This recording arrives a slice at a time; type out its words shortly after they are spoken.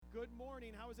Good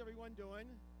morning. How is everyone doing?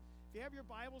 If you have your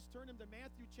Bibles, turn them to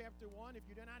Matthew chapter 1. If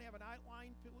you do not have an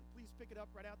outline, please pick it up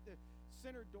right out the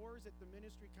center doors at the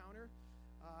ministry counter.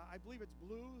 I believe it's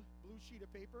blue sheet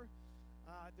of paper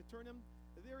to turn them.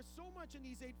 There's so much in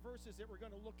these 8 verses that we're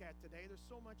going to look at today. There's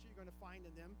so much you're going to find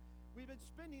in them. We've been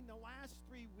spending the last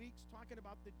 3 weeks talking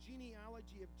about the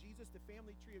genealogy of Jesus, the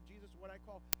family tree of Jesus, what I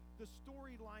call the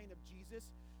storyline of Jesus.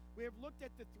 We have looked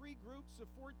at the 3 groups of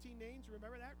 14 names.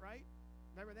 Remember that, right?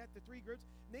 Remember that, the 3 groups?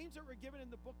 Names that were given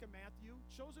in the book of Matthew,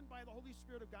 chosen by the Holy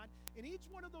Spirit of God. And each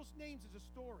one of those names is a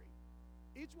story.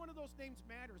 Each one of those names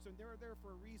matters, and they're there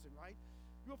for a reason, right?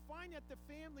 You'll find that the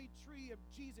family tree of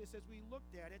Jesus, as we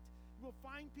looked at it, you will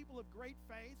find people of great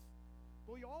faith,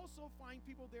 but you also find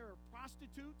people there are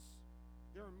prostitutes,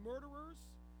 there are murderers,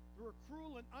 there were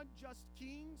cruel and unjust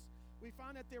kings. We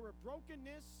found that there were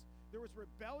brokenness, there was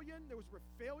rebellion, there was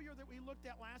failure that we looked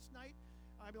at last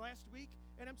week.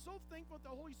 And I'm so thankful that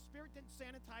the Holy Spirit didn't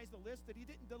sanitize the list, that he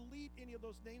didn't delete any of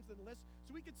those names in the list,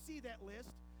 so we could see that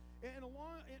list. And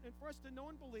for us to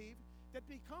know and believe that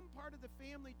become part of the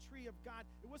family tree of God,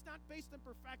 it was not based on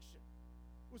perfection.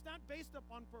 It was not based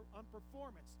upon on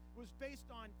performance. It was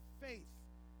based on faith.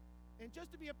 And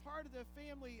just to be a part of the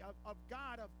family of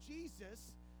God, of Jesus,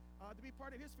 to be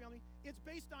part of his family, it's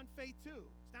based on faith too.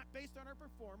 It's not based on our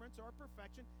performance or our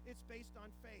perfection. It's based on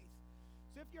faith.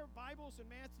 So if your Bible's in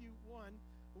Matthew 1,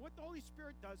 what the Holy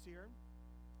Spirit does here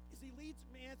is he leads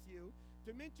Matthew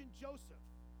to mention Joseph.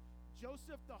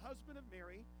 Joseph, the husband of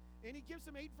Mary, and he gives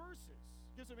him 8 verses.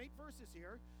 Gives him 8 verses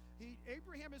here.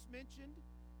 Abraham is mentioned,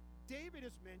 David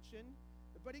is mentioned,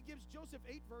 but he gives Joseph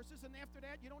 8 verses, and after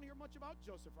that, you don't hear much about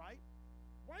Joseph, right?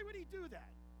 Why would he do that?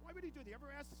 Why would he do that? You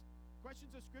ever ask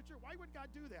questions of Scripture? Why would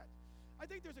God do that? I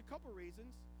think there's a couple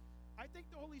reasons. I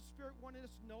think the Holy Spirit wanted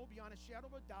us to know beyond a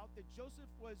shadow of a doubt that Joseph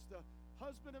was the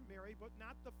husband of Mary, but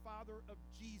not the father of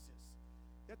Jesus.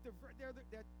 That the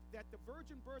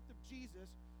virgin birth of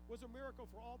Jesus was a miracle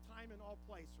for all time and all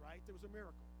place, right? It was a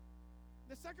miracle.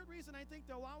 The second reason, I think,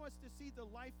 to allow us to see the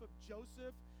life of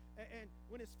Joseph, and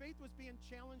when his faith was being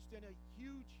challenged in a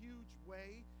huge, huge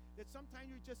way, that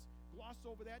sometimes you just gloss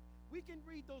over that. We can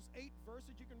read those 8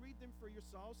 verses. You can read them for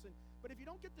yourselves. But if you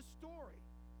don't get the story,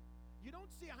 you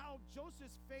don't see how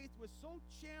Joseph's faith was so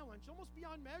challenged, almost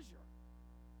beyond measure,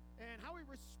 and how he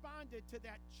responded to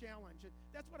that challenge. And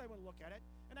that's what I want to look at it.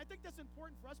 And I think that's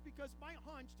important for us because my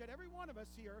hunch that every one of us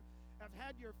here have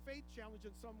had your faith challenge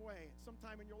in some way,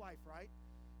 sometime in your life, right?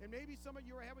 And maybe some of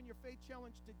you are having your faith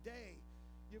challenge today.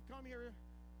 You've come here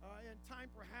in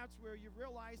time perhaps where you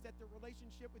realize that the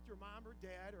relationship with your mom or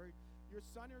dad or your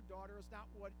son or daughter is not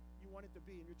what you want it to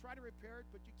be. And you try to repair it,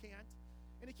 but you can't.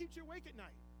 And it keeps you awake at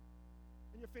night.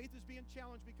 And your faith is being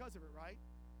challenged because of it, right?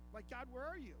 Like, God, where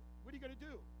are you? What are you going to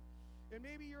do? And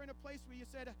maybe you're in a place where you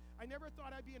said, I never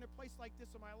thought I'd be in a place like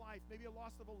this in my life. Maybe a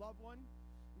loss of a loved one.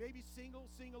 Maybe single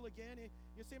again. And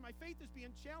you say, my faith is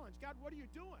being challenged. God, what are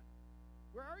you doing?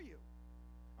 Where are you?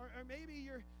 Or maybe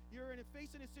you're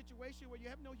facing a situation where you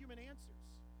have no human answers.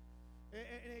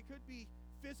 And it could be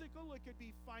physical. It could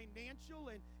be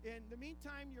financial. And in the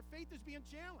meantime, your faith is being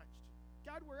challenged.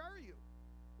 God, where are you?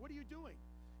 What are you doing?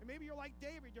 And maybe you're like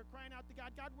David, you're crying out to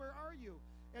God, God, where are you?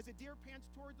 As a deer pants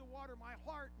toward the water, my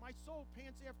heart, my soul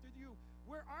pants after you.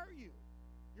 Where are you?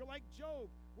 You're like Job.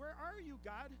 Where are you,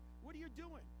 God? What are you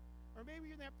doing? Or maybe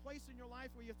you're in that place in your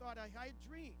life where you thought, I had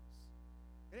dreams.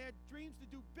 And I had dreams to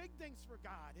do big things for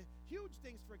God, huge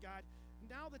things for God.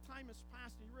 Now the time has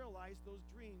passed and you realize those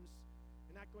dreams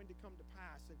are not going to come to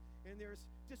pass. And there's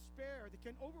despair that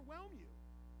can overwhelm you,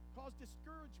 cause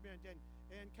discouragement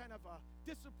and kind of a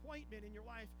disappointment in your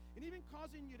life, and even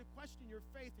causing you to question your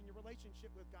faith and your relationship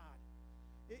with God.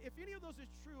 If any of those is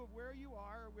true of where you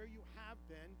are or where you have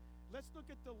been, let's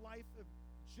look at the life of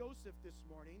Joseph this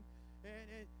morning,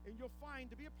 and you'll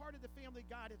find to be a part of the family of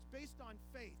God, it's based on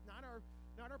faith, not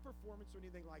our performance or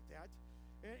anything like that.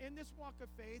 And in this walk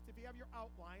of faith, if you have your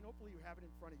outline, hopefully you have it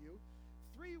in front of you,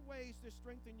 3 ways to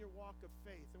strengthen your walk of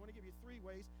faith. I want to give you 3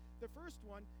 ways. The first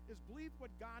one is believe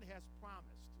what God has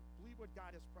promised. Believe what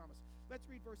God has promised. Let's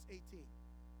read verse 18.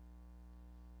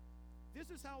 This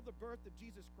is how the birth of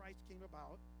Jesus Christ came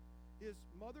about. His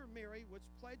mother Mary was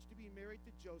pledged to be married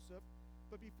to Joseph,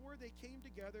 but before they came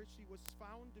together, she was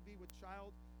found to be with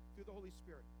child through the Holy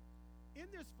Spirit. In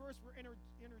this verse, we're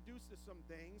introduced to some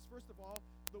things. First of all,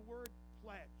 the word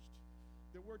pledged.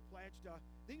 The word pledged. The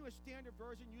English Standard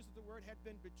Version uses the word had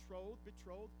been betrothed.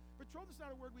 Betrothed is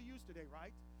not a word we use today,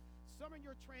 right? Some of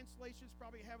your translations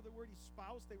probably have the word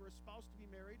espoused. They were espoused to be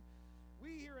married.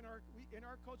 We here in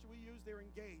our culture, we use they're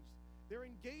engaged. They're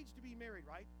engaged to be married,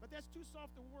 right? But that's too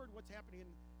soft a word, what's happening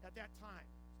at that time.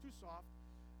 It's too soft.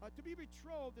 To be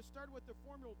betrothed, it started with the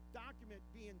formal document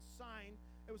being signed.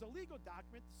 It was a legal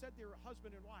document that said they were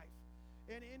husband and wife.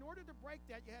 And in order to break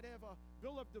that, you had to have a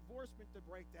bill of divorcement to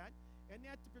break that. And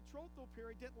that the betrothal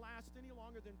period didn't last any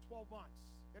longer than 12 months.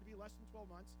 It had to be less than 12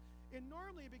 months. And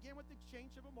normally it began with the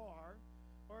exchange of a mohar,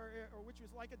 or which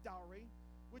was like a dowry,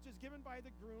 which is given by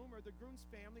the groom or the groom's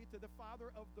family to the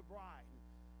father of the bride.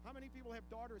 How many people have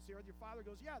daughters here? And your father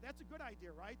goes, yeah, that's a good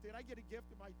idea, right? Did I get a gift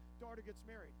if my daughter gets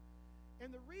married? And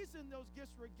the reason those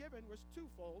gifts were given was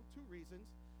twofold, two reasons.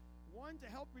 One, to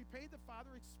help repay the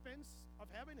father expense of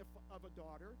having a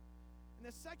daughter. And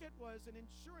the second was an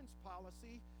insurance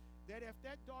policy that if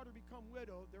that daughter become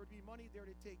widowed, there would be money there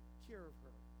to take care of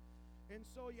her. And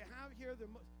so you have here the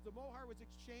mohar was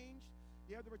exchanged.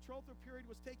 You have the betrothal period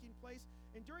was taking place.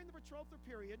 And during the betrothal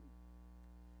period,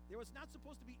 there was not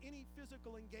supposed to be any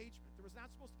physical engagement. There was not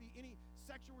supposed to be any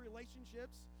sexual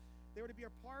relationships. They were to be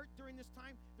apart during this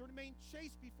time. They were to remain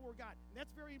chaste before God. And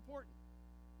that's very important.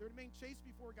 They were to remain chaste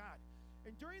before God.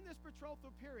 And during this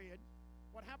betrothal period,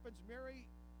 what happens? Mary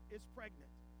is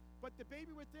pregnant. But the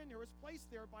baby within her is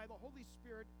placed there by the Holy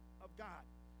Spirit of God.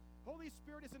 Holy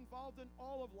Spirit is involved in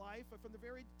all of life, from the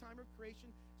very time of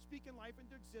creation, speaking life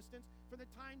into existence. From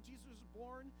the time Jesus was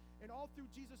born and all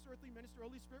through Jesus' earthly ministry,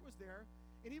 Holy Spirit was there.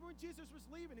 And even when Jesus was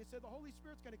leaving, he said the Holy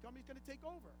Spirit's going to come. He's going to take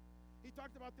over. He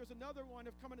talked about there's another one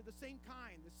of coming of the same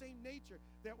kind, the same nature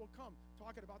that will come,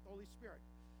 talking about the Holy Spirit.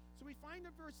 So we find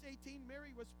in verse 18,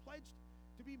 Mary was pledged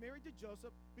to be married to Joseph,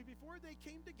 but before they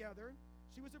came together,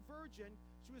 she was a virgin.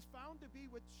 She was found to be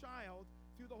with child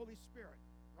through the Holy Spirit,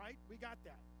 right? We got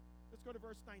that. Let's go to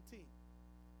verse 19.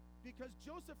 Because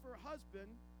Joseph, her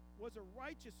husband, was a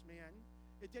righteous man,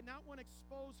 it did not want to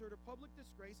expose her to public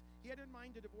disgrace. He had in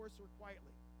mind to divorce her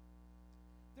quietly.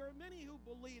 There are many who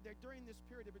believe that during this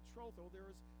period of betrothal, there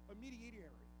is a mediator,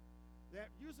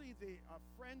 that usually a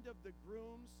friend of the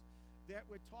groom's that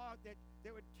would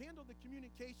handle the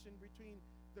communication between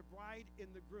the bride and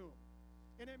the groom.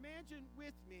 And imagine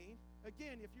with me,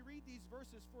 again, if you read these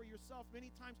verses for yourself,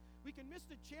 many times we can miss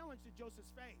the challenge to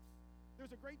Joseph's faith.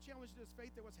 There's a great challenge to his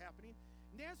faith that was happening.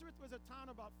 Nazareth was a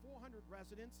town of about 400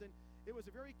 residents, and it was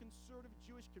a very conservative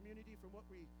Jewish community from what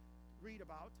we read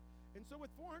about. And so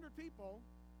with 400 people,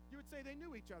 you would say they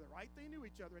knew each other, right? They knew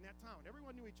each other in that town.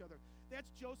 Everyone knew each other. That's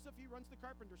Joseph. He runs the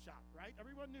carpenter shop, right?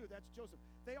 Everyone knew that's Joseph.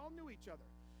 They all knew each other.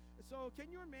 So can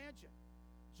you imagine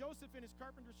Joseph in his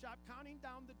carpenter shop counting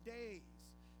down the days,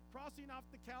 crossing off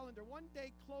the calendar, one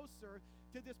day closer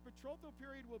to this betrothal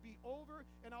period will be over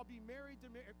and I'll be married to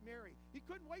Mary. He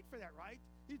couldn't wait for that, right?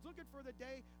 He's looking for the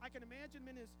day. I can imagine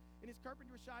him in his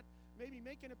carpenter shop, maybe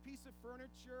making a piece of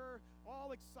furniture,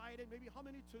 all excited, maybe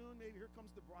humming a tune, maybe Here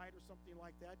Comes the Bride or something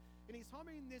like that. And he's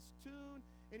humming this tune,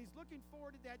 and he's looking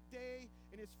forward to that day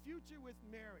and his future with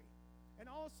Mary.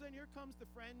 And all of a sudden, here comes the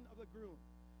friend of the groom,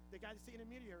 the guy that's the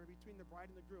intermediary between the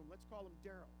bride and the groom. Let's call him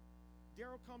Daryl.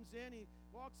 Daryl comes in, he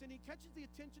walks in, he catches the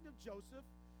attention of Joseph.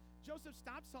 Joseph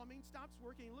stops humming, stops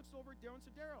working, he looks over at Daryl and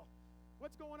says, Daryl,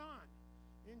 what's going on?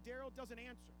 And Daryl doesn't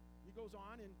answer. He goes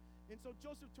on, and so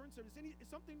Joseph turns to him and says, is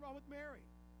something wrong with Mary?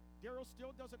 Daryl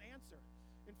still doesn't answer.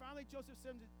 And finally, Joseph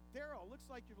says, Daryl, looks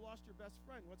like you've lost your best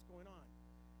friend. What's going on?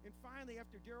 And finally,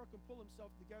 after Daryl can pull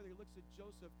himself together, he looks at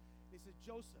Joseph, and he says,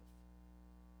 Joseph,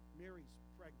 Mary's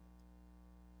pregnant.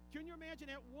 Can you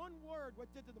imagine that one word, what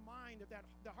did to the mind of that,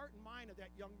 the heart and mind of that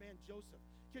young man, Joseph?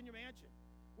 Can you imagine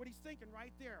what he's thinking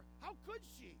right there? How could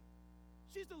she?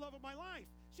 She's the love of my life.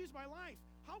 She's my life.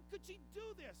 How could she do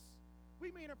this?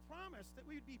 We made a promise that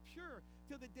we would be pure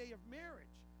till the day of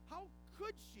marriage. How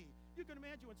could she? You can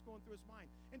imagine what's going through his mind.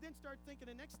 And then start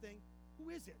thinking the next thing, who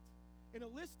is it? And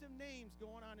a list of names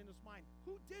going on in his mind.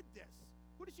 Who did this?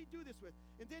 Who did she do this with?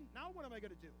 And then, now what am I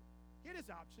going to do? He had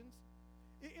his options.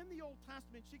 In the Old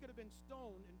Testament, she could have been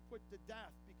stoned and put to death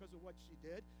because of what she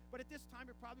did. But at this time,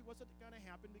 it probably wasn't going to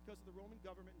happen because of the Roman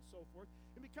government and so forth.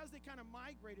 And because they kind of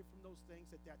migrated from those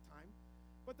things at that time.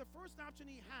 But the first option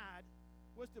he had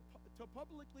was to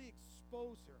publicly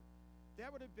expose her.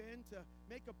 That would have been to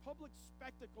make a public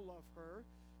spectacle of her.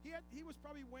 He was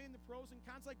probably weighing the pros and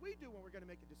cons like we do when we're going to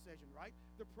make a decision, right?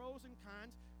 The pros and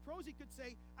cons. Pros, he could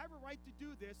say, I have a right to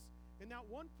do this, and not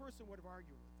one person would have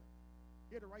argued with him.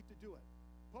 He had a right to do it.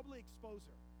 Publicly expose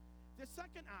her. The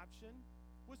second option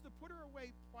was to put her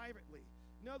away privately.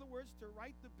 In other words, to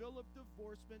write the bill of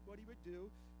divorcement, what he would do,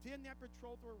 to end that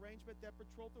betrothal arrangement, that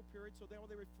betrothal period, so they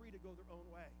were free to go their own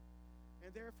way.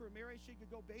 And therefore, Mary, she could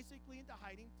go basically into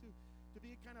hiding, to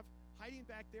be kind of hiding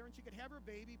back there, and she could have her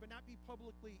baby but not be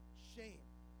publicly shamed.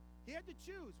 He had to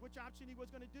choose which option he was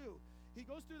going to do. He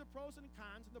goes through the pros and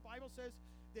cons, and the Bible says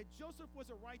that Joseph was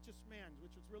a righteous man,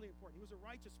 which was really important. He was a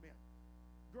righteous man.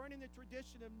 growing in the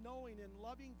tradition of knowing and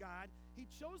loving God, he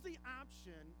chose the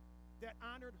option that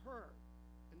honored her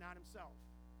and not himself.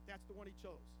 That's the one he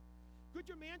chose. Could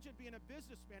you imagine being a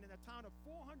businessman in a town of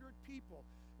 400 people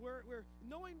where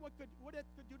knowing what it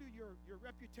could do to your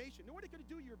reputation, knowing what it could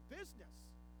do to your business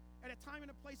at a time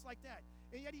and a place like that?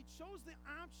 And yet he chose the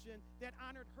option that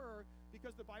honored her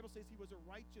because the Bible says he was a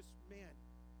righteous man.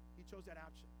 He chose that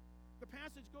option. The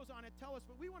passage goes on and tell us,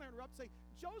 but we want to interrupt and say,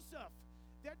 Joseph,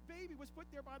 that baby was put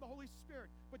there by the Holy Spirit.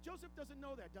 But Joseph doesn't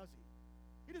know that, does he?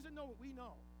 He doesn't know what we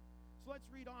know. So let's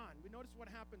read on. We notice what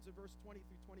happens in verse 20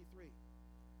 through 23.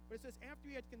 But it says, after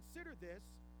he had considered this,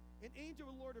 an angel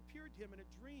of the Lord appeared to him in a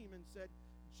dream and said,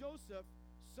 Joseph,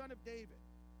 son of David,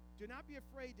 do not be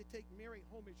afraid to take Mary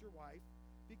home as your wife,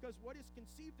 because what is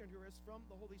conceived in her is from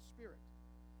the Holy Spirit.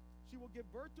 She will give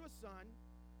birth to a son,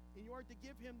 and you are to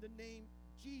give him the name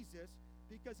Jesus,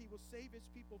 because he will save his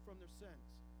people from their sins.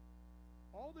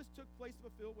 All this took place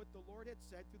to fulfill what the Lord had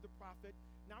said through the prophet.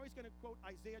 Now he's going to quote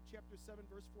Isaiah chapter 7,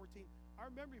 verse 14, our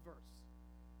memory verse.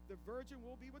 The virgin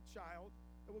will be with child,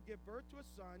 and will give birth to a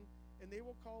son, and they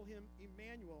will call him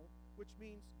Emmanuel, which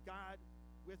means God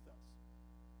with us.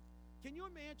 Can you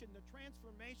imagine the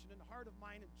transformation in the heart of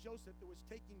mind of Joseph that was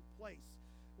taking place,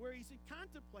 where he's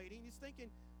contemplating, he's thinking,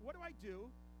 what do I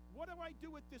do? What do I do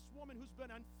with this woman who's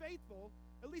been unfaithful?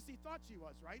 At least he thought she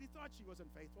was, right? He thought she was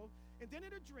unfaithful. And then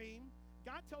in a dream,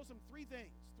 God tells him three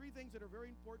things that are very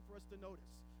important for us to notice.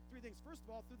 Three things. First of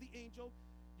all, through the angel,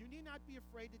 you need not be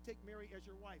afraid to take Mary as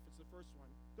your wife. It's the first one.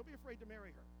 Don't be afraid to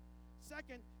marry her.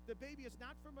 Second, the baby is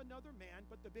not from another man,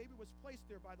 but the baby was placed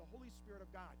there by the Holy Spirit of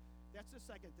God. That's the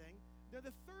second thing. Now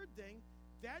the third thing,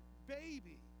 that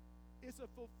baby is a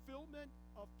fulfillment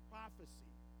of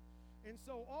prophecy. And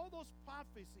so all those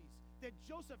prophecies that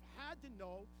Joseph had to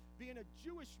know, being a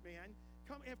Jewish man,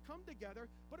 have come together,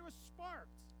 but it was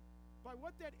sparked by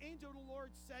what that angel of the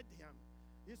Lord said to him.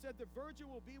 He said, the virgin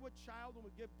will be with child and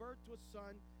will give birth to a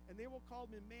son, and they will call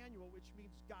him Emmanuel, which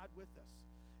means God with us.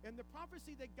 And the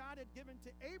prophecy that God had given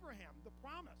to Abraham, the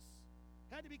promise,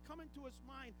 had to be coming to his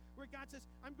mind, where God says,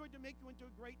 I'm going to make you into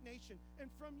a great nation,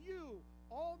 and from you,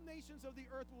 all nations of the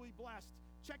earth will be blessed.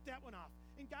 Check that one off.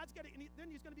 And then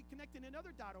he's going to be connecting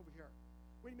another dot over here.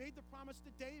 When he made the promise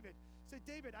to David, said,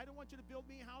 David, I don't want you to build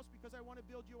me a house because I want to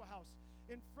build you a house.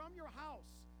 And from your house,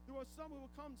 there will some who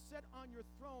will come sit on your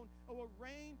throne and will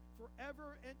reign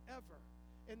forever and ever.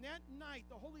 And that night,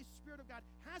 the Holy Spirit of God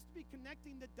has to be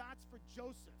connecting the dots for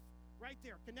Joseph, right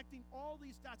there, connecting all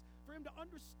these dots for him to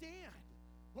understand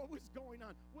what was going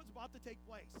on, what was about to take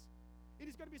place. And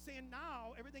he's going to be saying,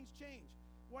 now everything's changed.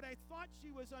 What I thought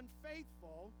she was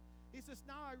unfaithful, he says,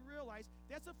 now I realize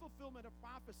that's a fulfillment of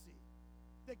prophecy.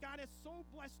 That God has so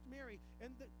blessed Mary,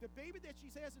 and the baby that she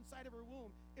has inside of her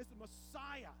womb is the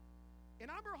Messiah.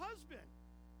 And I'm her husband.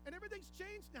 And everything's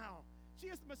changed now. She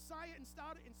has the Messiah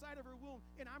inside of her womb,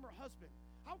 and I'm her husband.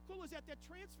 How cool is that? That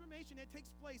transformation that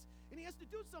takes place, and he has to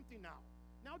do something now.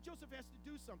 Now Joseph has to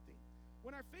do something.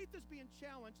 When our faith is being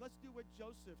challenged, let's do what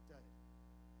Joseph did.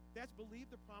 That's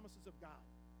believe the promises of God.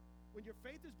 When your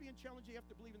faith is being challenged, you have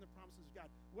to believe in the promises of God.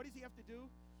 What does he have to do?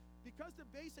 Because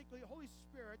basically the Holy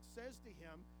Spirit says to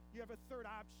him, you have a third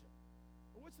option.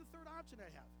 Well, what's the third option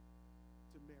I have?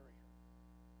 To marry her.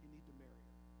 You need to marry her.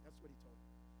 That's what he told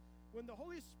him. When the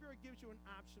Holy Spirit gives you an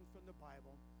option from the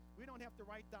Bible, we don't have to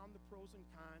write down the pros and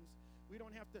cons. We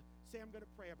don't have to say, I'm going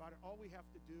to pray about it. All we have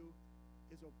to do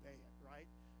is obey it, right?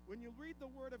 When you read the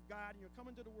Word of God and you're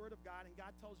coming to the Word of God and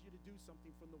God tells you to do something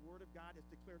from the Word of God, it's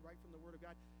declared right from the Word of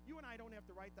God, you and I don't have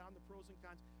to write down the pros and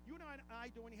cons. You and I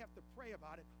don't have to pray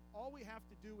about it. All we have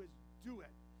to do is do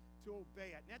it, to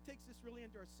obey it. And that takes us really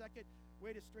into our second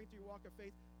way to strengthen your walk of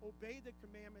faith. Obey the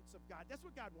commandments of God. That's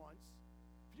what God wants.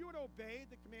 If you were to obey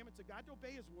the commandments of God, to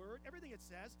obey his word, everything it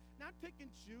says, not pick and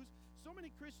choose. So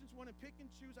many Christians want to pick and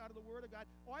choose out of the word of God.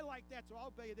 Oh, I like that, so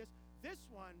I'll obey this. This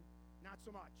one, not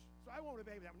so much. So I won't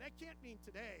obey that one. That can't mean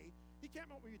today. He can't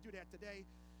want me to do that today.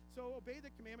 So obey the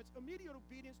commandments. Immediate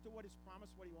obedience to what is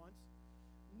promised, what he wants.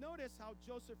 Notice how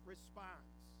Joseph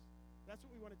responds. That's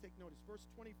what we want to take notice. Verse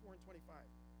 24 and 25.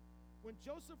 When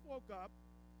Joseph woke up,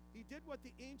 he did what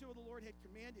the angel of the Lord had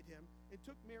commanded him and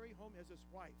took Mary home as his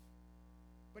wife.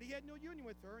 But he had no union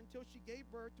with her until she gave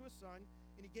birth to a son,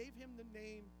 and he gave him the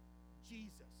name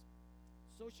Jesus.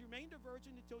 So she remained a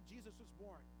virgin until Jesus was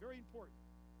born. Very important.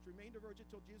 She remained a virgin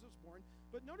until Jesus was born.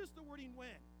 But notice the wording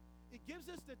when. It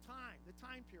gives us the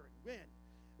time period, when.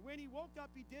 When he woke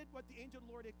up, he did what the angel of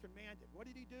the Lord had commanded. What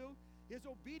did he do? His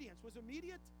obedience was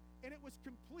immediate, and it was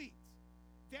complete.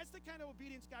 That's the kind of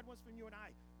obedience God wants from you and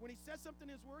I. When he says something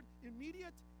in his word,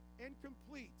 immediate and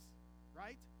complete,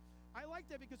 right? I like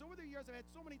that because over the years I've had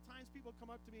so many times people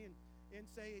come up to me and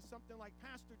say something like,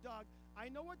 Pastor Doug, I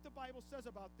know what the Bible says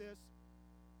about this,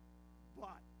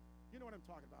 but, you know what I'm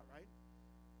talking about, right?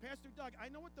 Pastor Doug, I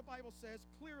know what the Bible says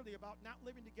clearly about not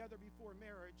living together before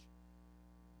marriage,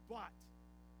 but,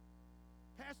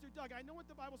 Pastor Doug, I know what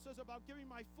the Bible says about giving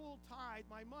my full tithe,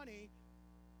 my money,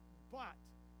 but,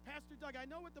 Pastor Doug, I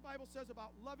know what the Bible says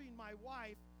about loving my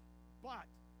wife, but,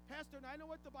 Pastor, I know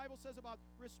what the Bible says about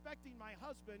respecting my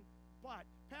husband, but,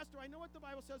 Pastor, I know what the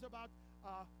Bible says about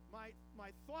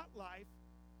my thought life,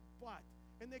 but.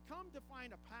 And they come to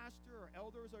find a pastor or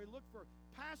elders, or they look for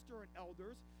pastor and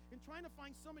elders and trying to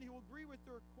find somebody who will agree with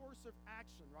their course of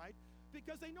action, right?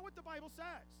 Because they know what the Bible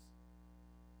says,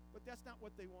 but that's not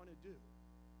what they want to do.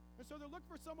 And so they look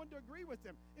for someone to agree with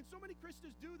them. And so many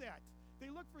Christians do that.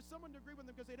 They look for someone to agree with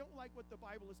them because they don't like what the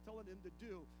Bible is telling them to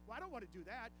do. Well, I don't want to do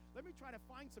that. Let me try to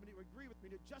find somebody who agree with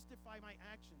me to justify my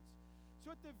actions.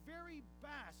 So at the very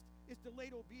best is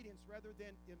delayed obedience rather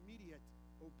than immediate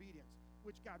obedience,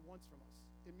 which God wants from us.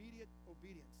 Immediate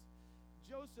obedience.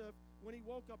 Joseph, when he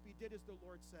woke up, he did as the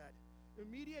Lord said.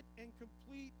 Immediate and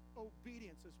complete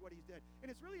obedience is what he did. And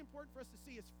it's really important for us to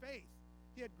see his faith.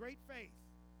 He had great faith.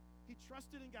 He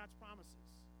trusted in God's promises.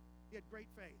 He had great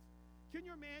faith. Can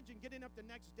you imagine getting up the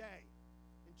next day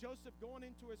and Joseph going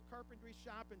into his carpentry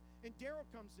shop and Darryl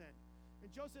comes in. And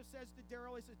Joseph says to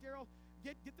Darryl, he says, Darryl,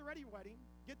 get the wedding.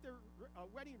 Get their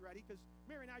wedding ready because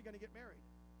Mary and I are going to get married.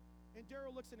 And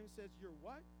Darryl looks at him and says, you're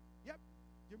what? Yep.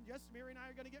 Yes, Mary and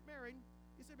I are going to get married.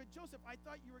 He said, but Joseph, I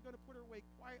thought you were going to put her away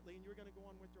quietly and you were going to go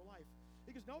on with your life.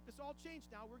 He goes, nope, it's all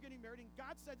changed now. We're getting married and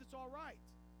God said it's all right.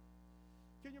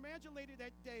 Can you imagine later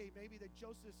that day, maybe that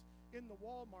Joseph's in the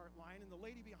Walmart line and the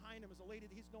lady behind him is a lady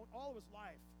that he's known all of his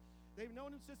life. They've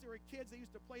known him since they were kids. They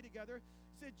used to play together.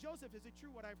 He said, Joseph, is it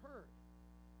true what I've heard?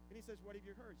 And he says, what have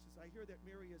you heard? He says, I hear that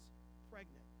Mary is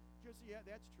pregnant. Joseph, yeah,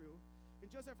 that's true. And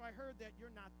Joseph, I heard that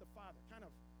you're not the father. Kind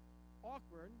of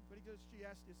awkward, but she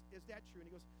asked, is that true?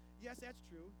 And he goes, yes, that's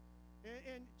true.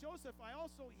 And Joseph, I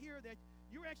also hear that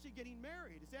you're actually getting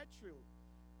married. Is that true?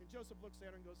 And Joseph looks at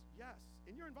her and goes, yes,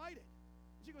 and you're invited.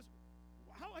 And she goes,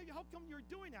 how come you're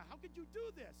doing that? How could you do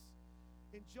this?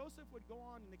 And Joseph would go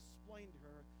on and explain to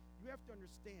her, you have to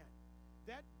understand,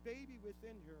 that baby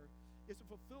within her is a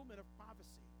fulfillment of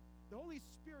prophecy. The Holy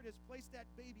Spirit has placed that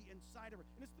baby inside of her,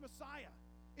 and it's the Messiah.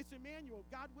 It's Emmanuel,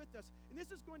 God with us. And this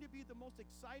is going to be the most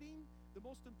exciting, the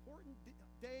most important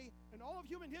day in all of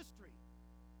human history.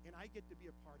 And I get to be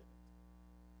a part of it.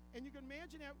 And you can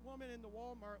imagine that woman in the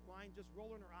Walmart line just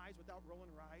rolling her eyes without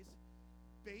rolling her eyes.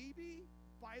 Baby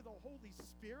by the Holy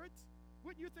Spirit?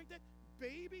 Wouldn't you think that?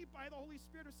 Baby by the Holy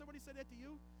Spirit, or somebody said that to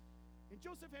you? And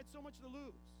Joseph had so much to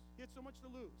lose. He had so much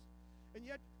to lose. And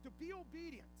yet, to be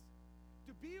obedient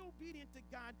to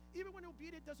God, even when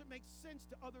obedient doesn't make sense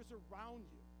to others around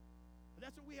you. But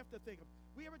that's what we have to think of.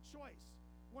 We have a choice.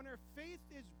 When our faith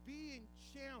is being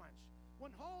challenged,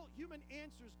 when all human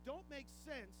answers don't make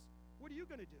sense, what are you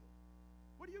going to do?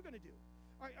 What are you going to do?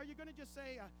 Are you going to just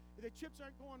say, the chips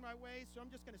aren't going my way, so I'm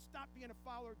just going to stop being a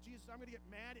follower of Jesus. I'm going to get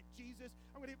mad at Jesus.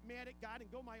 I'm going to get mad at God and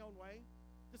go my own way.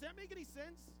 Does that make any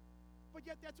sense? But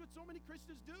yet that's what so many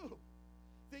Christians do.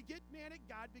 They get mad at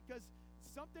God because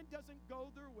something doesn't go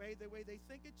their way, the way they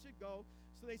think it should go.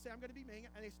 So they say, I'm going to be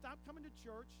mad, and they stop coming to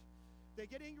church. They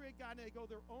get angry at God, and they go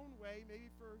their own way,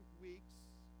 maybe for weeks,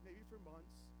 maybe for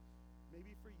months,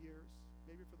 maybe for years,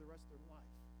 maybe for the rest of their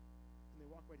life. And they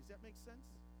walk away. Does that make sense?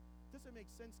 Doesn't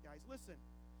make sense, guys. Listen,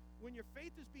 when your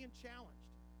faith is being challenged,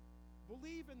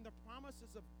 believe in the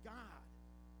promises of God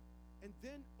and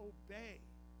then obey.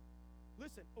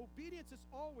 Listen, obedience is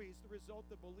always the result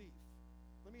of belief.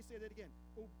 Let me say that again.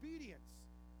 Obedience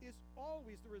is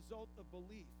always the result of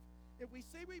belief. If we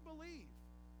say we believe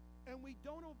and we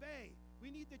don't obey,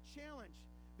 we need to challenge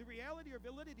the reality or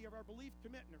validity of our belief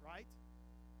commitment, right?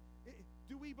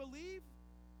 Do we believe?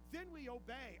 Then we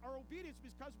obey. Our obedience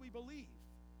is because we believe.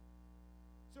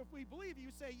 So if we believe,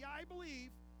 you say, yeah, I believe,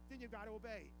 then you've got to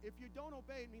obey. If you don't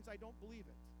obey, it means I don't believe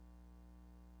it.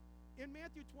 In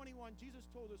Matthew 21, Jesus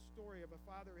told a story of a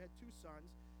father who had two sons,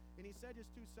 and he said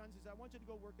his two sons, I want you to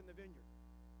go work in the vineyard.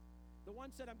 The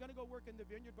one said, I'm going to go work in the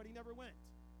vineyard, but he never went.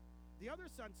 The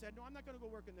other son said, no, I'm not going to go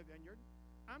work in the vineyard.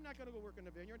 I'm not going to go work in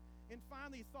the vineyard. And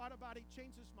finally, he thought about it,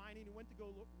 changed his mind, and he went to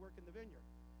go work in the vineyard.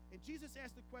 And Jesus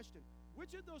asked the question,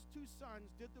 which of those two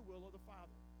sons did the will of the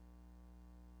Father?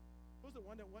 It was the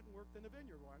one that went and worked in the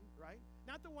vineyard one, right?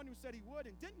 Not the one who said he would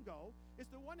and didn't go.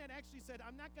 It's the one that actually said,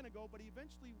 I'm not going to go, but he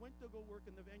eventually went to go work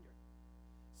in the vineyard.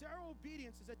 So our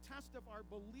obedience is a test of our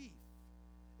belief.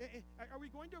 Are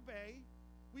we going to obey?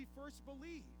 We first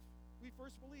believe. We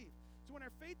first believe. So when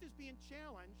our faith is being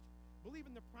challenged, believe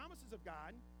in the promises of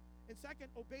God And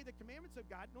second, obey the commandments of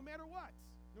God no matter what.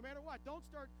 No matter what. Don't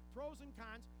start pros and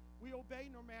cons. We obey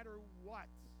no matter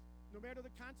what. No matter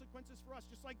the consequences for us.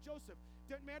 Just like Joseph.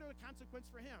 Didn't matter the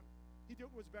consequence for him. He did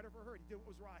what was better for her. He did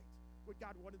what was right. What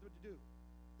God wanted him to do.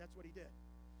 That's what he did.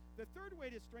 The third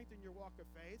way to strengthen your walk of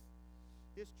faith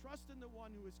is trust in the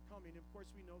one who is coming. Of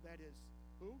course, we know that is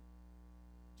who?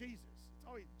 Jesus. It's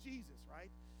always Jesus,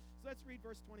 right? So let's read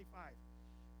verse 25.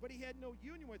 But he had no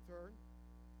union with her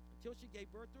until she gave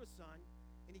birth to a son,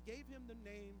 and he gave him the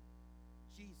name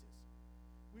Jesus.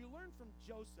 We learn from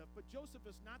Joseph, but Joseph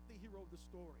is not the hero of the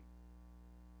story.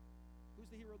 Who's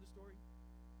the hero of the story?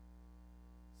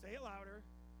 Say it louder.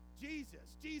 Jesus.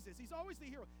 Jesus. He's always the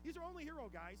hero. He's our only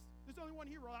hero, guys. There's only one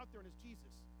hero out there, and it's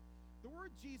Jesus. The word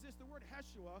Jesus, the word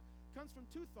Yeshua, comes from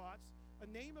two thoughts, a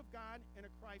name of God and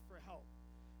a cry for help.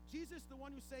 Jesus, the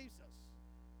one who saves us,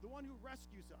 the one who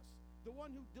rescues us, the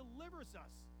one who delivers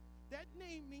us. That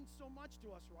name means so much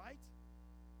to us, right?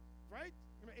 Right?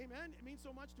 Amen? It means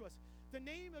so much to us. The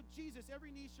name of Jesus,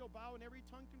 every knee shall bow and every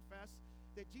tongue confess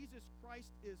that Jesus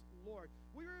Christ is Lord.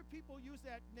 We hear people use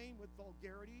that name with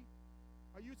vulgarity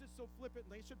or use it so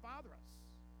flippantly. It should bother us.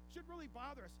 It should really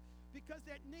bother us because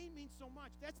that name means so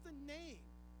much. That's the name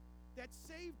that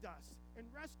saved us and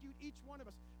rescued each one of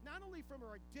us, not only from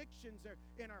our addictions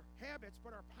and our habits,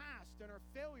 but our past and our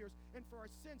failures and for our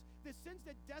sins, the sins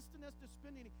that destine us to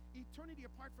spending eternity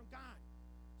apart from God.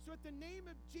 So at the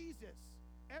name of Jesus,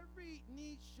 every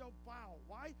knee shall bow.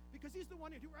 Why? Because he's the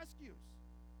one who rescues.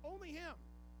 Only him.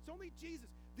 It's only Jesus.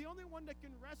 The only one that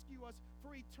can rescue us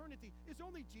for eternity is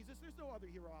only Jesus. There's no other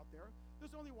hero out there.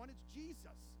 There's only one. It's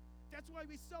Jesus. That's why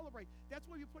we celebrate. That's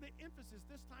why we put an emphasis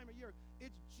this time of year.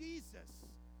 It's Jesus.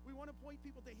 We want to point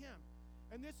people to him.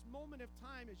 And this moment of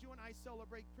time, as you and I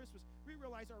celebrate Christmas, we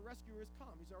realize our rescuer has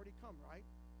come. He's already come, right?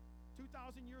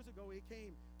 2,000 years ago, he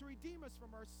came to redeem us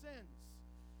from our sins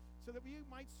so that we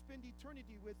might spend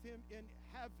eternity with him in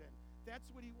heaven. That's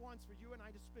what he wants, for you and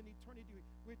I to spend eternity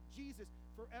with Jesus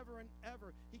forever and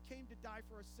ever. He came to die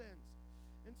for our sins.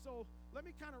 And so let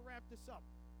me kind of wrap this up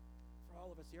for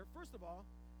all of us here. First of all,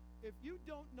 if you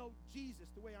don't know Jesus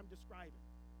the way I'm describing,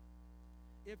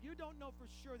 if you don't know for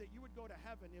sure that you would go to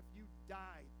heaven if you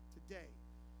died today,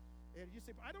 and you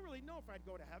say, I don't really know if I'd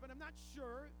go to heaven, I'm not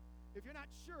sure. If you're not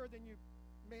sure, then you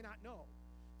may not know.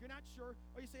 If you're not sure,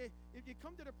 or you say, if you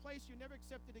come to the place you never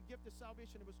accepted a gift of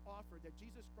salvation that was offered, that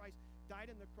Jesus Christ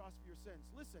died on the cross for your sins.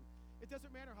 Listen, it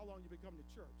doesn't matter how long you've been coming to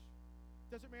church.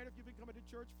 It doesn't matter if you've been coming to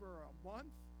church for a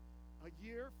month, a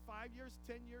year, 5 years,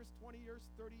 10 years, 20 years,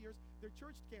 30 years. The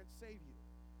church can't save you.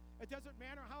 It doesn't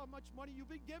matter how much money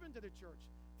you've been given to the church.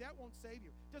 That won't save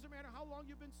you. It doesn't matter how long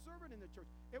you've been serving in the church.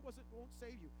 It won't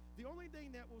save you. The only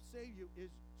thing that will save you is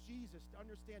Jesus, to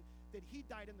understand that he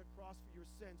died on the cross for your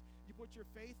sins. You put your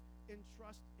faith and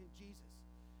trust in Jesus.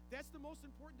 That's the most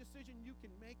important decision you can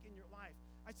make in your life.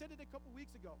 I said it a couple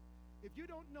weeks ago. If you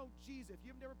don't know Jesus, if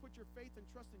you've never put your faith and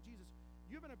trust in Jesus,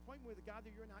 you have an appointment with a God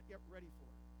that you're not yet ready for.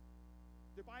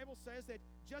 The Bible says that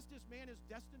just as man is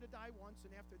destined to die once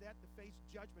and after that to face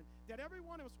judgment, that every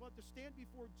one of us will have to stand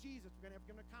before Jesus. We're going to have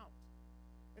to give an account.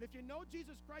 And if you know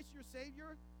Jesus Christ, your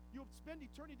Savior, you'll spend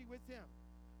eternity with him.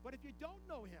 But if you don't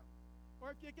know him,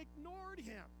 or if you ignored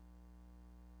him,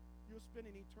 you'll spend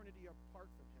an eternity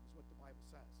apart from him, is what the Bible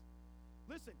says.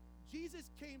 Listen, Jesus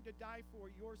came to die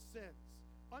for your sins.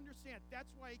 Understand,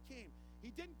 that's why he came. He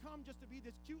didn't come just to be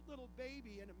this cute little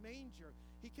baby in a manger.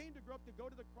 He came to grow up, to go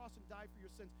to the cross and die for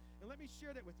your sins. And let me share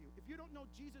that with you. If you don't know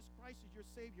Jesus Christ as your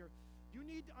Savior, you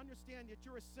need to understand that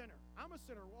you're a sinner. I'm a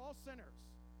sinner. We're all sinners.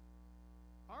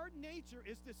 Our nature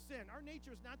is to sin. Our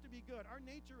nature is not to be good. Our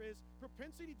nature is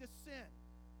propensity to sin.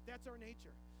 That's our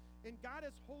nature. And God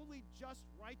is holy, just,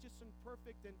 righteous, and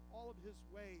perfect in all of his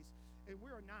ways. And we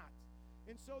are not.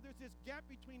 And so there's this gap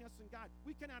between us and God.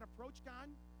 We cannot approach God.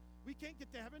 We can't get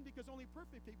to heaven because only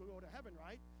perfect people go to heaven,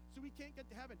 right? So we can't get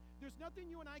to heaven. There's nothing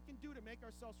you and I can do to make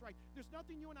ourselves right. There's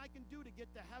nothing you and I can do to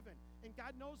get to heaven. And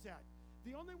God knows that.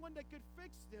 The only one that could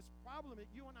fix this problem that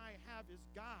you and I have is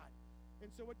God.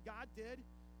 And so what God did,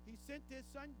 he sent his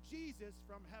son Jesus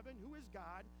from heaven, who is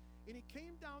God, and he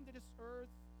came down to this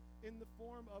earth in the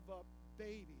form of a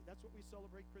baby. That's what we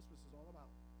celebrate Christmas is all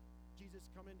about. Jesus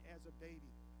coming as a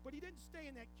baby. But he didn't stay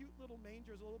in that cute little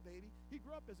manger as a little baby. He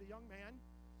grew up as a young man.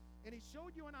 And he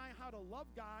showed you and I how to love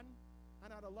God and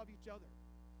how to love each other.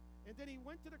 And then he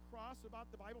went to the cross, the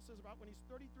Bible says about when he's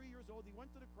 33 years old, he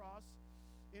went to the cross,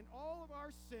 and all of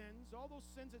our sins, all those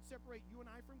sins that separate you and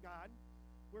I from God,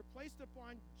 were placed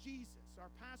upon Jesus. Our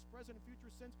past, present, and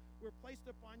future sins were placed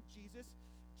upon Jesus.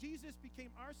 Jesus became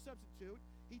our substitute.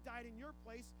 He died in your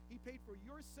place. He paid for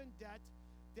your sin debt.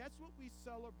 That's what we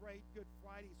celebrate Good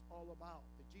Friday's all about,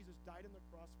 that Jesus died on the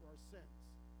cross for our sins.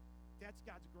 That's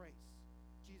God's grace.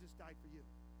 Jesus died for you.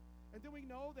 And then we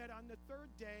know that on the third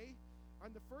day,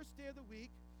 on the first day of the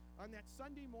week, on that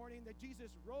Sunday morning, that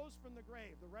Jesus rose from the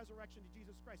grave, the resurrection of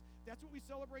Jesus Christ. That's what we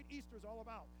celebrate Easter is all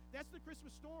about. That's the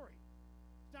Christmas story.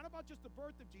 It's not about just the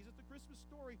birth of Jesus. The Christmas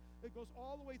story that goes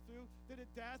all the way through to the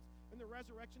death and the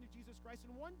resurrection of Jesus Christ.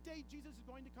 And one day Jesus is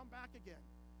going to come back again.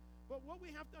 But what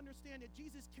we have to understand that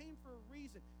Jesus came for a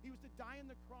reason. He was to die on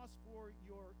the cross for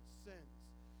your sins.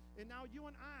 And now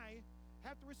you and I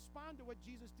have to respond to what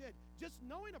Jesus did. Just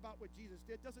knowing about what Jesus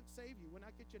did doesn't save you, will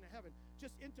not get you into heaven.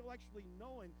 Just intellectually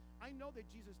knowing, I know that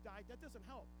Jesus died, that doesn't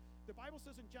help. The Bible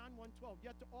says in John 1:12,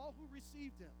 yet to all who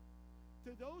received him,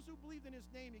 to those who believed in his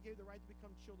name, he gave the right to become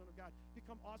children of God,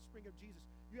 become offspring of Jesus.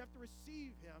 You have to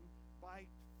receive him by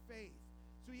faith.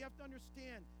 So you have to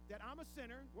understand that I'm a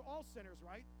sinner. We're all sinners,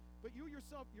 right? But you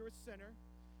yourself, you're a sinner.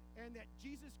 And that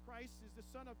Jesus Christ is the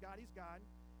Son of God. He's God.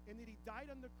 And that he died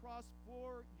on the cross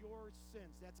for your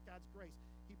sins. That's God's grace.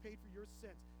 He paid for your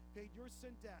sins, paid your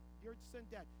sin debt,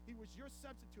 He was your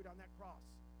substitute on that cross.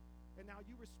 And now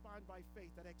you respond by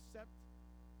faith that I accept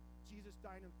Jesus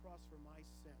dying on the cross for my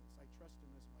sins. I trust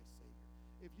him as my Savior.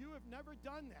 If you have never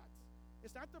done that,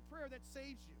 it's not the prayer that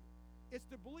saves you. It's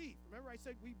the belief. Remember I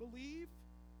said we believe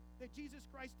that Jesus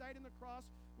Christ died on the cross,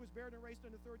 was buried and raised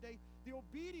on the third day. The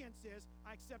obedience is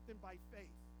I accept him by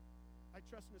faith. I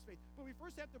trust in his faith. But we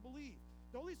first have to believe.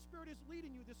 The Holy Spirit is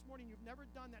leading you this morning. You've never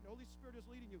done that. The Holy Spirit is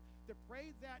leading you to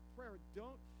pray that prayer.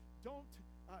 Don't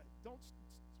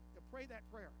pray that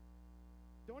prayer.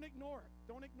 Don't ignore it.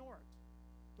 Don't ignore it.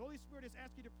 The Holy Spirit is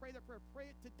asking you to pray that prayer.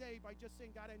 Pray it today by just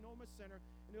saying, God, I know I'm a sinner.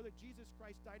 I know that Jesus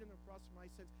Christ died on the cross for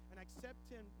my sins, and I accept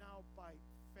him now by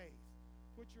faith.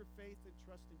 Put your faith and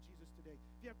trust in Jesus today.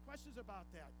 If you have questions about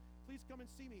that, please come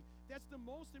and see me. That's the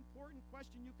most important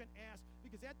question you can ask,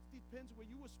 because that depends where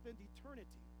you will spend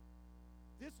eternity.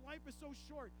 This life is so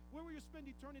short. Where will you spend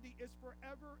eternity is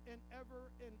forever and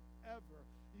ever and ever.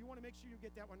 You want to make sure you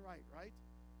get that one right?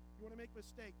 You want to make a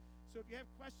mistake. So if you have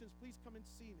questions, please come and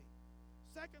see me.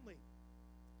 Secondly,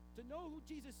 to know who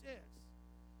Jesus is,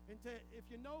 and if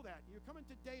you know that, you're coming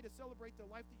today to celebrate the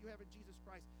life that you have in Jesus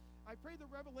Christ, I pray the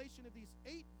revelation of these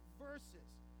 8 verses,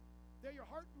 that your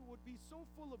heart would be so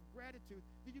full of gratitude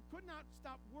that you could not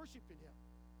stop worshiping him.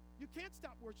 You can't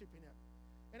stop worshiping him.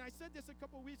 And I said this a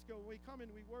couple of weeks ago when we come and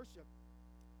we worship.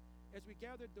 As we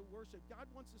gathered to worship, God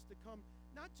wants us to come,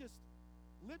 not just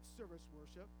lip service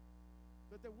worship,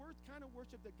 but the kind of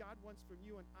worship that God wants from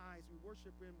you and I as we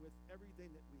worship him with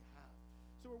everything that we have.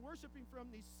 So we're worshiping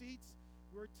from these seats.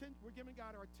 We're giving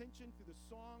God our attention through the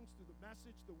songs, through the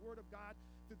message, the word of God,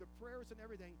 through the prayers and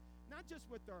everything. Not just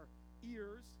with our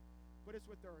ears, but it's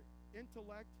with our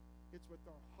intellect, it's with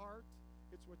our heart,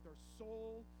 it's with our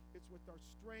soul, it's with our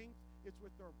strength, it's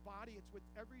with our body, it's with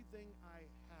everything I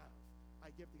have,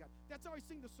 I give to God. That's how I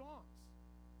sing the songs.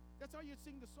 That's how you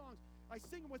sing the songs. I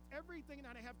sing with everything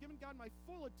that I have, given God my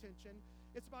full attention.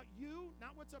 It's about you,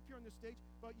 not what's up here on the stage,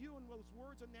 but you and those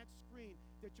words on that screen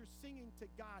that you're singing to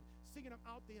God, singing them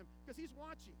out to him, because he's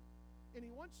watching. And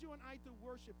he wants you and I to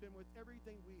worship him with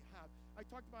everything we have. I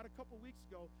talked about a couple weeks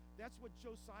ago, that's what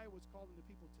Josiah was calling the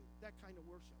people to, that kind of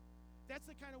worship. That's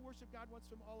the kind of worship God wants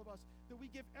from all of us, that we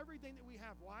give everything that we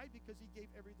have. Why? Because he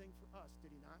gave everything for us,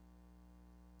 did he not?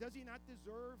 Does he not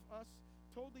deserve us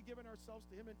totally giving ourselves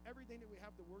to him and everything that we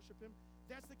have to worship him?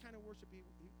 That's the kind of worship he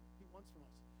wants from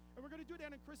us. And we're going to do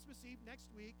that on Christmas Eve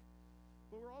next week.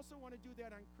 But we also want to do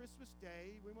that on Christmas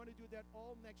Day. We want to do that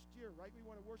all next year, right? We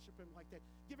want to worship him like that,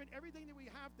 giving everything that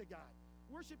we have to God,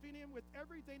 worshiping him with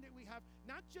everything that we have,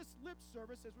 not just lip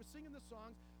service as we're singing the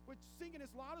songs, but singing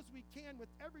as loud as we can with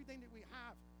everything that we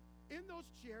have. In those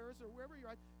chairs or wherever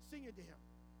you're at, singing to him.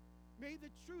 May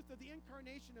the truth of the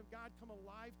incarnation of God come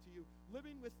alive to you,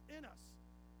 living within us,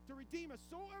 to redeem us,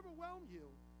 so overwhelm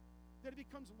you that it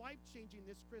becomes life-changing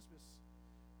this Christmas.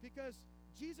 Because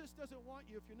Jesus doesn't want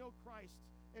you, if you know Christ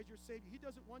as your Savior, he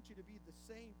doesn't want you to be the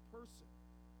same person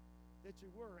that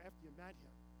you were after you met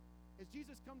him. As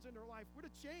Jesus comes into our life, we're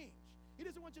to change. He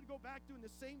doesn't want you to go back doing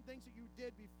the same things that you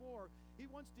did before. He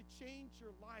wants to change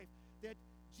your life, that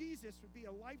Jesus would be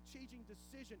a life-changing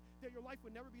decision, that your life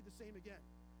would never be the same again.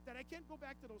 That I can't go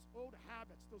back to those old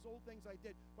habits, those old things I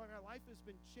did, but my life has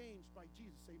been changed by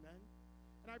Jesus, amen?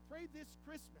 And I pray this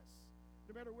Christmas,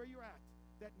 no matter where you're at,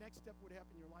 that next step would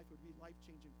happen in your life would be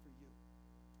life-changing for you.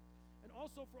 And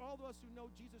also for all of us who know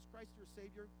Jesus Christ, your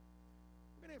Savior,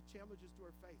 we're going to have challenges to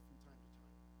our faith from time to time.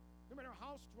 No matter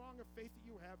how strong a faith that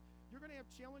you have, you're going to have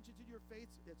challenges to your faith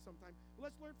at some time. Well,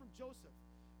 let's learn from Joseph.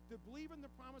 to believe in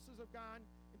the promises of God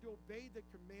and to obey the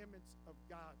commandments of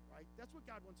God, right? That's what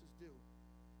God wants us to do.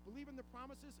 Believe in the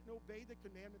promises and obey the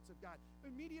commandments of God.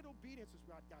 Immediate obedience is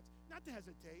what God's, not to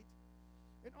hesitate.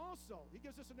 And also, he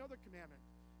gives us another commandment.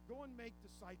 Go and make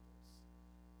disciples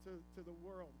to the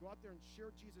world. Go out there and share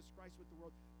Jesus Christ with the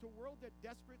world, to a world that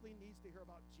desperately needs to hear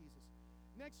about Jesus.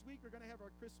 Next week, we're going to have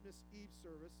our Christmas Eve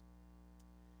service.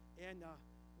 And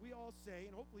we all say,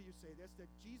 and hopefully you say this, that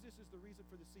Jesus is the reason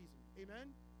for the season. Amen?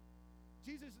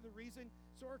 Jesus is the reason.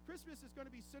 So our Christmas is going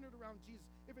to be centered around Jesus.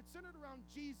 If it's centered around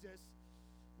Jesus,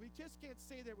 we just can't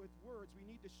say that with words. We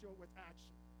need to show it with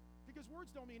action. Because words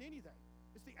don't mean anything.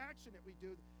 It's the action that we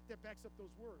do that backs up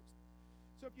those words.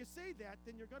 So if you say that,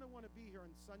 then you're going to want to be here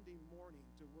on Sunday morning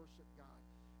to worship God.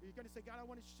 You're going to say, God, I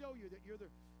want to show you that you're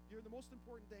the most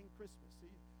important thing Christmas.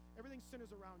 See, everything centers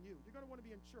around you. You're going to want to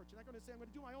be in church. You're not going to say, I'm going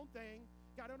to do my own thing.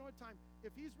 God, I don't know what time.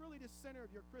 If he's really the center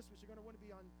of your Christmas, you're going to want to be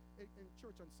in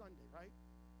church on Sunday, right?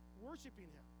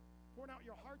 Worshiping him. Pouring out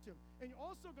your heart to him. And you're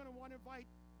also going to want to invite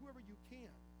whoever you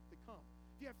can to come.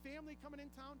 If you have family coming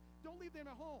in town, don't leave them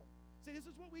at home. Say, this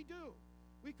is what we do.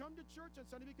 We come to church on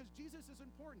Sunday because Jesus is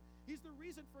important. He's the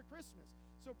reason for Christmas.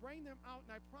 So bring them out,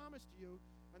 and I promise to you,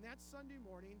 on that Sunday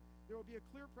morning, there will be a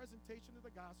clear presentation of the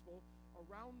gospel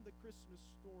around the Christmas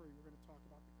story. We're going to talk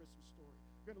about the Christmas story.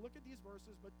 We're going to look at these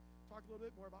verses, but talk a little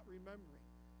bit more about remembering.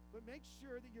 But make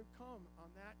sure that you come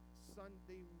on that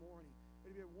Sunday morning.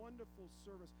 It'll be a wonderful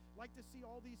service. I'd like to see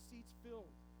all these seats filled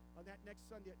on that next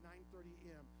Sunday at 9:30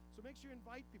 a.m. So make sure you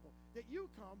invite people. That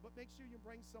you come, but make sure you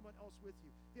bring someone else with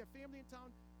you. If you have family in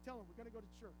town, tell them we're going to go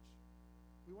to church.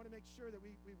 We want to make sure that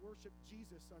we worship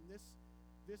Jesus on this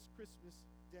Christmas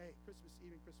day, Christmas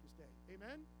Eve and Christmas Day.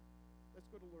 Amen?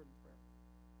 Let's go to Lord in prayer.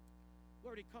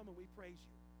 Lord, we come and we praise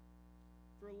you.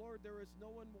 For Lord, there is no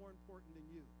one more important than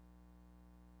you.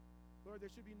 Lord,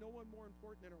 there should be no one more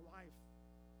important in our life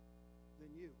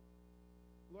than you.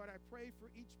 Lord, I pray for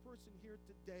each person here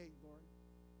today, Lord.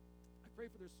 I pray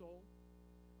for their soul.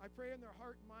 I pray in their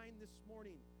heart and mind this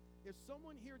morning. If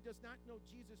someone here does not know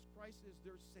Jesus Christ as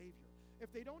their Savior, if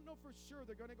they don't know for sure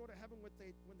they're going to go to heaven when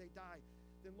they die,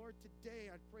 then Lord, today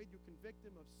I pray you convict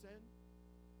them of sin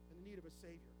and the need of a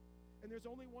Savior. And there's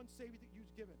only one Savior that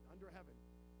you've given under heaven,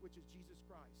 which is Jesus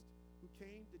Christ, who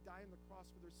came to die on the cross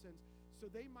for their sins, so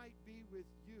they might be with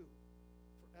you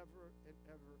forever and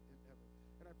ever and ever.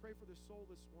 And I pray for their soul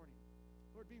this morning.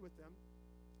 Lord, be with them.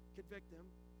 Convict them.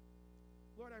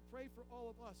 Lord, I pray for all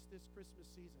of us this Christmas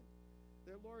season.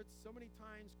 That, Lord, so many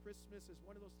times Christmas is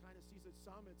one of those kind of seasons.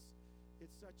 Some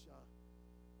it's such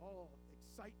all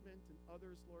excitement, and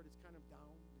others, Lord, it's kind of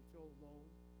down. They feel alone.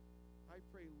 I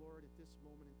pray, Lord, at this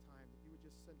moment in time that you would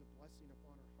just send a blessing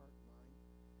upon our heart and mind.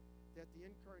 That the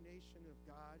incarnation of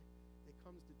God that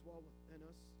comes to dwell within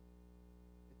us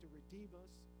and to redeem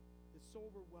us, that so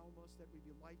overwhelm us that we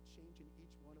be life-changing,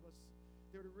 each one of us.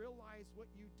 They're to realize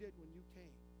what you did when you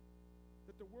came.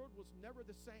 That the world was never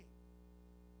the same.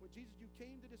 When Jesus, you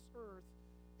came to this earth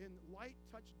and light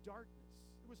touched darkness.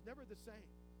 It was never the same.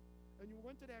 And you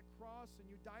went to that cross and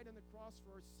you died on the cross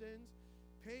for our sins,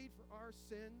 paid for our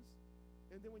sins.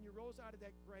 And then when you rose out of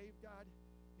that grave, God,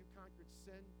 you conquered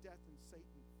sin, death, and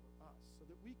Satan for us so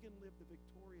that we can live the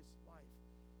victorious life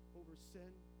over sin,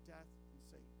 death, and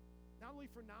Satan. Not only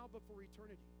for now, but for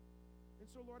eternity. And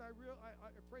so, Lord, I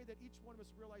pray that each one of us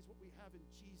realize what we have in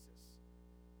Jesus.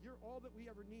 You're all that we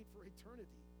ever need for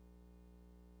eternity.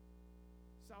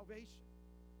 Salvation,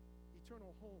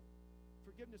 eternal home,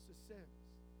 forgiveness of sins,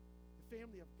 the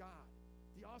family of God,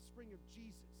 the offspring of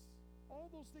Jesus. All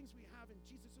those things we have in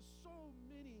Jesus. There's so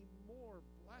many more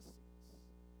blessings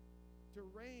to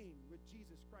reign with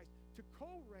Jesus Christ, to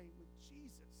co-reign with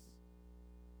Jesus.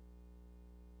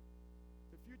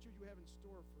 The future you have in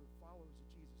store for followers of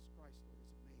Jesus Christ, Lord,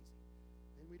 is amazing.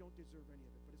 And we don't deserve any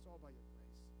of it, but it's all by your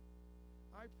grace.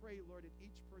 I pray, Lord, that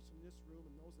each person in this room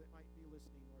and those that might be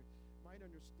listening, Lord, might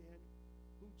understand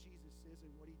who Jesus is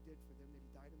and what he did for them, that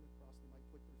he died on the cross, and they might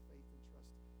put their faith and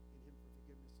trust in him for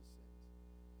forgiveness of sins.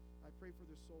 I pray for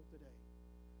their soul today.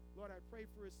 Lord, I pray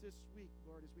for us this week,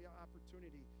 Lord, as we have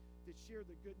opportunity to share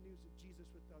the good news of Jesus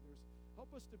with others. Help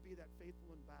us to be that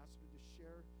faithful ambassador to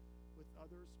share with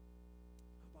others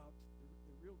about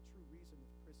the real true reason of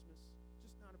Christmas. It's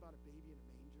just not about a baby in a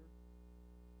manger,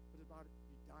 but about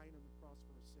you dying on the cross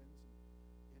for our sins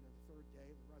and on the third day,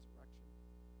 the resurrection.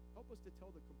 Help us to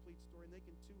tell the complete story, and they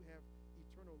can too have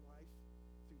eternal life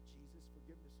through Jesus,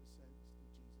 forgiveness of sins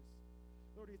through Jesus.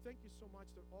 Lord, we thank you so much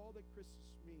that all that Christmas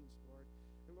means, Lord.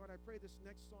 And Lord, I pray this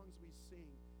next songs we sing,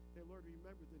 that Lord,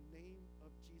 remember the name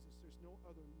of Jesus. There's no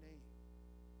other name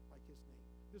like his name.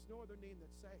 There's no other name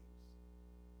that saves.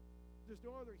 There's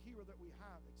no other hero that we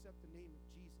have except the name of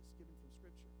Jesus given from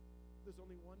Scripture. There's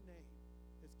only one name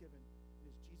that's given, and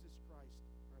it's Jesus Christ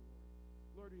our Lord.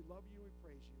 Lord, we love you and we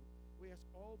praise you. We ask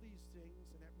all these things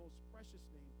in that most precious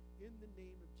name, in the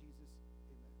name of Jesus.